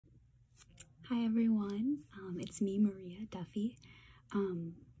Hi everyone, it's me, Maria Duffy.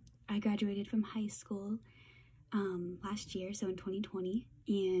 I graduated from high school last year, so in 2020,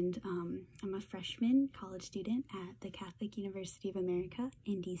 and I'm a freshman college student at the Catholic University of America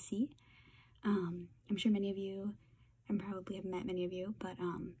in DC. I'm sure many of you, and probably have met many of you, but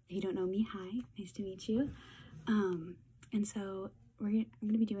if you don't know me, hi, nice to meet you. And so I'm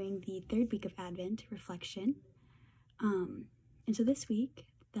going to be doing the third week of Advent reflection. And so this week,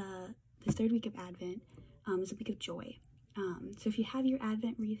 this third week of Advent is a week of joy. So if you have your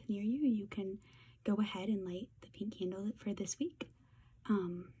Advent wreath near you, you can go ahead and light the pink candle for this week.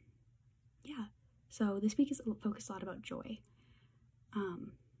 Yeah, so this week is focused a lot about joy.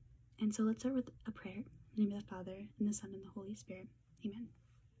 And so let's start with a prayer. In the name of the Father, and the Son, and the Holy Spirit. Amen.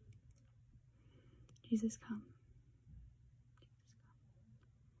 Jesus, come.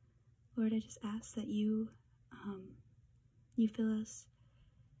 Lord, I just ask that you fill us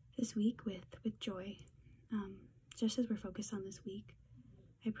this week with joy. Just as we're focused on this week,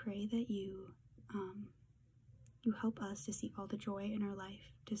 I pray that you help us to see all the joy in our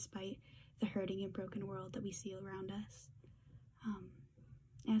life despite the hurting and broken world that we see around us.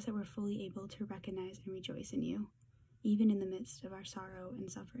 I ask that we're fully able to recognize and rejoice in you, even in the midst of our sorrow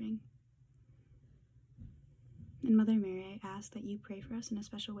and suffering. And Mother Mary, I ask that you pray for us in a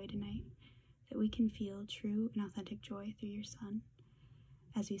special way tonight, that we can feel true and authentic joy through your Son.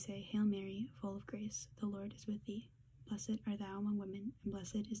 As we say, Hail Mary, full of grace, the Lord is with thee. Blessed art thou among women, and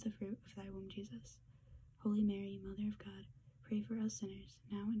blessed is the fruit of thy womb, Jesus. Holy Mary, Mother of God, pray for us sinners,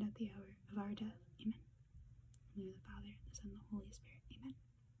 now and at the hour of our death. Amen. In the name of the Father, the Son, and the Holy Spirit. Amen.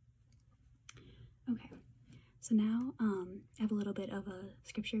 Okay, so now I have a little bit of a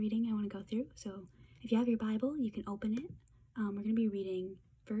scripture reading I want to go through. So if you have your Bible, you can open it. We're going to be reading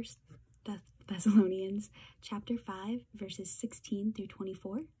First Thessalonians chapter 5, verses 16 through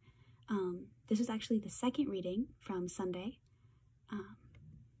 24. This was actually the second reading from Sunday.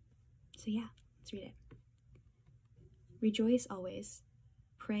 So yeah, let's read it. Rejoice always.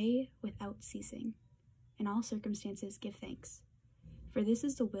 Pray without ceasing. In all circumstances give thanks, for this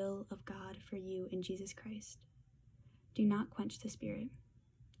is the will of God for you in Jesus Christ. Do not quench the Spirit.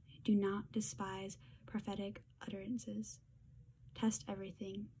 Do not despise prophetic utterances. Test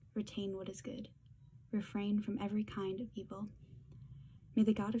everything. Retain what is good. Refrain from every kind of evil. May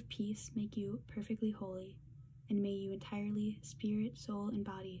the God of peace make you perfectly holy, and may you entirely, spirit, soul, and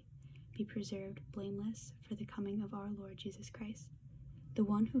body, be preserved blameless for the coming of our Lord Jesus Christ. The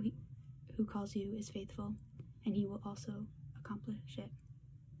one who calls you is faithful, and he will also accomplish it.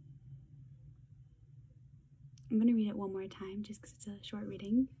 I'm going to read it one more time just because it's a short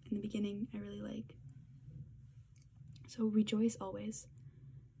reading. In the beginning, I really like. So rejoice always.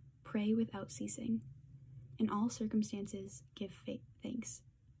 Pray without ceasing. In all circumstances, give thanks,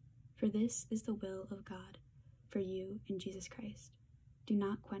 for this is the will of God for you in Jesus Christ. Do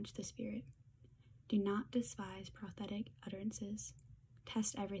not quench the Spirit. Do not despise prophetic utterances.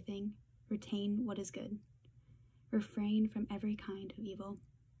 Test everything. Retain what is good. Refrain from every kind of evil.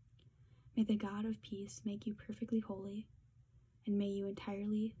 May the God of peace make you perfectly holy, and may you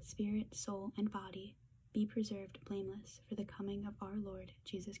entirely, spirit, soul, and body, be preserved blameless for the coming of our Lord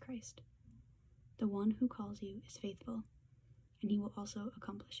Jesus Christ. The one who calls you is faithful, and he will also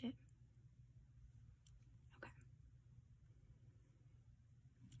accomplish it. Okay.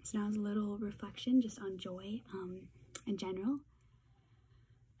 So now is a little reflection just on joy in general.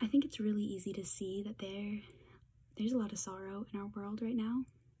 I think it's really easy to see that there's a lot of sorrow in our world right now.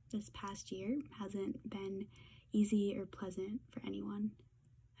 This past year hasn't been easy or pleasant for anyone.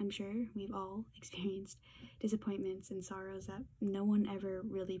 I'm sure we've all experienced disappointments and sorrows that no one ever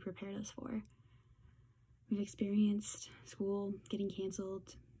really prepared us for. We've experienced school getting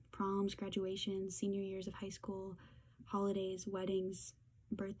canceled, proms, graduations, senior years of high school, holidays, weddings,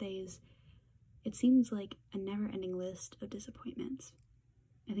 birthdays. It seems like a never-ending list of disappointments.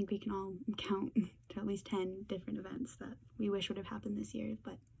 I think we can all count to at least 10 different events that we wish would have happened this year,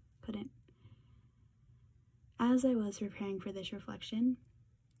 but couldn't. As I was preparing for this reflection,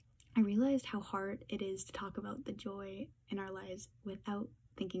 I realized how hard it is to talk about the joy in our lives without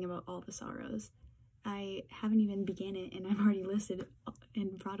thinking about all the sorrows. I haven't even begun it, and I've already listed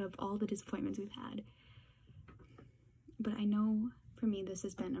and brought up all the disappointments we've had. But I know for me this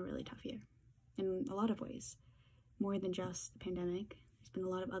has been a really tough year in a lot of ways. More than just the pandemic, there's been a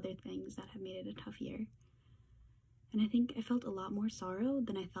lot of other things that have made it a tough year. And I think I felt a lot more sorrow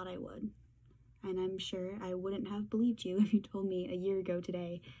than I thought I would. And I'm sure I wouldn't have believed you if you told me a year ago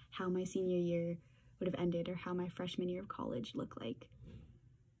today how my senior year would have ended or how my freshman year of college looked like.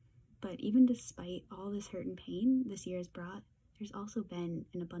 But even despite all this hurt and pain this year has brought, there's also been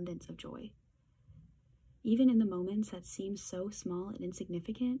an abundance of joy. Even in the moments that seem so small and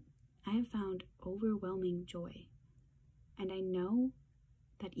insignificant, I have found overwhelming joy. And I know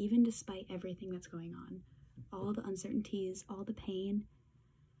that even despite everything that's going on, all the uncertainties, all the pain,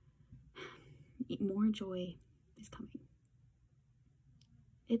 more joy is coming.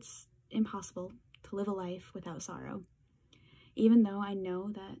 It's impossible to live a life without sorrow. Even though I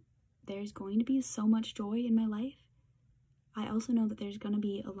know that there's going to be so much joy in my life, I also know that there's going to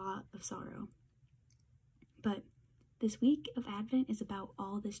be a lot of sorrow. But this week of Advent is about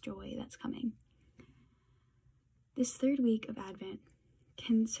all this joy that's coming. This third week of Advent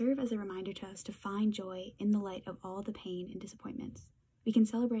can serve as a reminder to us to find joy in the light of all the pain and disappointments. We can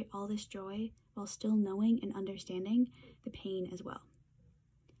celebrate all this joy while still knowing and understanding the pain as well.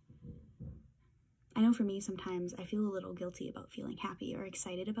 I know for me, sometimes I feel a little guilty about feeling happy or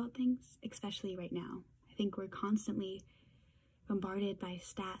excited about things, especially right now. I think we're constantly bombarded by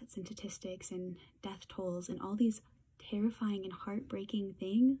stats and statistics and death tolls and all these terrifying and heartbreaking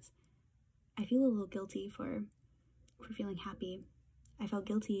things. I feel a little guilty for feeling happy. I felt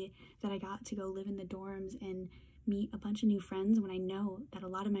guilty that I got to go live in the dorms and meet a bunch of new friends when I know that a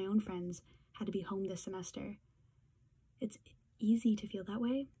lot of my own friends had to be home this semester. It's easy to feel that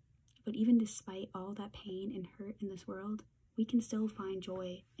way, but even despite all that pain and hurt in this world, we can still find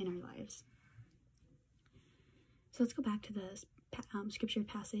joy in our lives. So let's go back to the scripture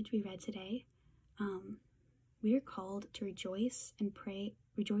passage we read today. We are called to rejoice and pray,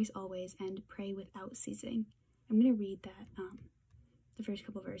 rejoice always, and pray without ceasing. I'm going to read that, the first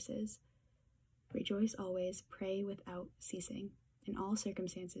couple verses. Rejoice always, pray without ceasing. In all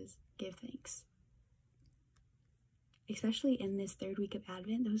circumstances, give thanks. Especially in this third week of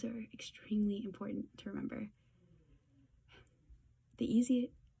Advent, those are extremely important to remember.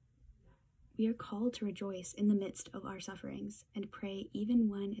 We are called to rejoice in the midst of our sufferings and pray even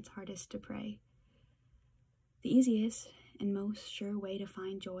when it's hardest to pray. The easiest and most sure way to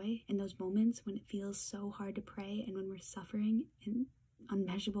find joy in those moments when it feels so hard to pray and when we're suffering in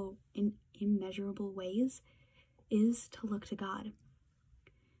immeasurable ways is to look to God.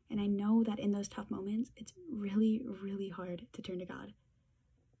 And I know that in those tough moments, it's really, really hard to turn to God.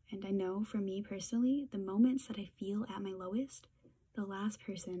 And I know for me personally, the moments that I feel at my lowest, the last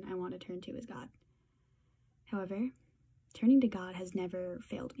person I want to turn to is God. However, turning to God has never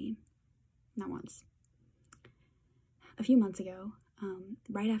failed me. Not once. A few months ago,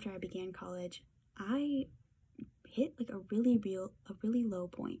 right after I began college, I hit like a really low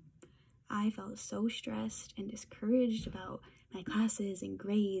point. I felt so stressed and discouraged about my classes and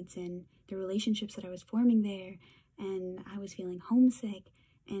grades and the relationships that I was forming there, and I was feeling homesick,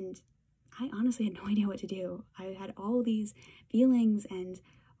 and I honestly had no idea what to do. I had all these feelings and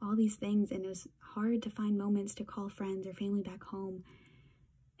all these things, and it was hard to find moments to call friends or family back home.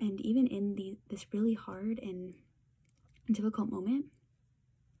 And even in this really hard and difficult moment,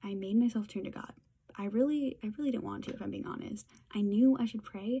 I made myself turn to God. I really didn't want to, if I'm being honest. I knew I should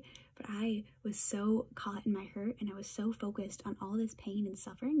pray, but I was so caught in my hurt and I was so focused on all this pain and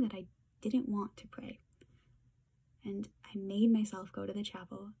suffering that I didn't want to pray. And I made myself go to the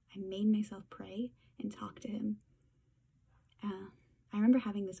chapel. I made myself pray and talk to him. I remember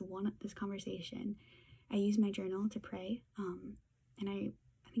having this conversation. I used my journal to pray, and I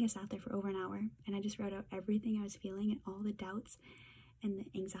think I sat there for over an hour, and I just wrote out everything I was feeling and all the doubts and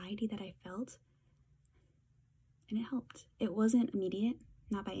the anxiety that I felt. And it helped. It wasn't immediate,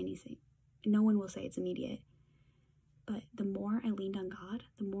 not by anything. No one will say it's immediate. But the more I leaned on God,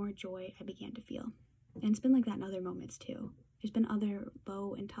 the more joy I began to feel. And it's been like that in other moments too. There's been other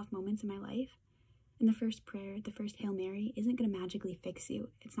low and tough moments in my life. And the first prayer, the first Hail Mary, isn't going to magically fix you.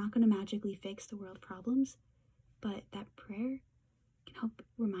 It's not going to magically fix the world problems. But that prayer can help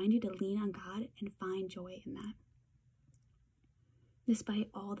remind you to lean on God and find joy in that.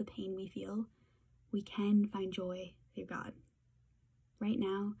 Despite all the pain we feel, we can find joy through God. Right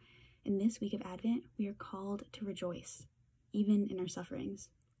now, in this week of Advent, we are called to rejoice, even in our sufferings.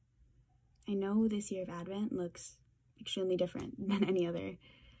 I know this year of Advent looks extremely different than any other,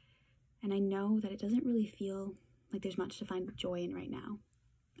 and I know that it doesn't really feel like there's much to find joy in right now.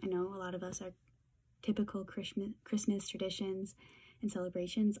 I know a lot of us, our typical Christmas traditions and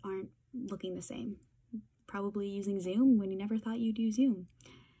celebrations aren't looking the same. Probably using Zoom when you never thought you'd use Zoom.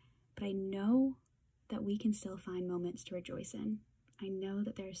 But I know that we can still find moments to rejoice in. I know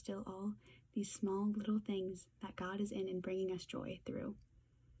that there are still all these small little things that God is in and bringing us joy through.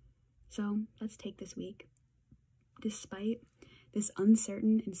 So let's take this week, despite this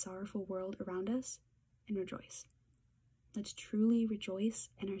uncertain and sorrowful world around us, and rejoice. Let's truly rejoice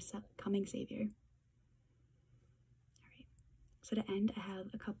in our coming Savior. All right. So to end, I have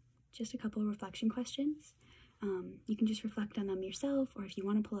a just a couple of reflection questions. You can just reflect on them yourself, or if you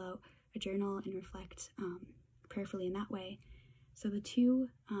want to pull out a journal and reflect prayerfully in that way. So the two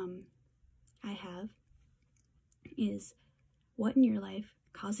I have is, what in your life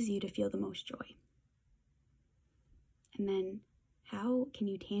causes you to feel the most joy? And then, how can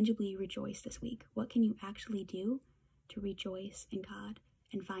you tangibly rejoice this week? What can you actually do to rejoice in God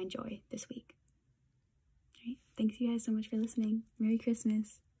and find joy this week? All right. Thanks you guys so much for listening. Merry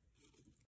Christmas.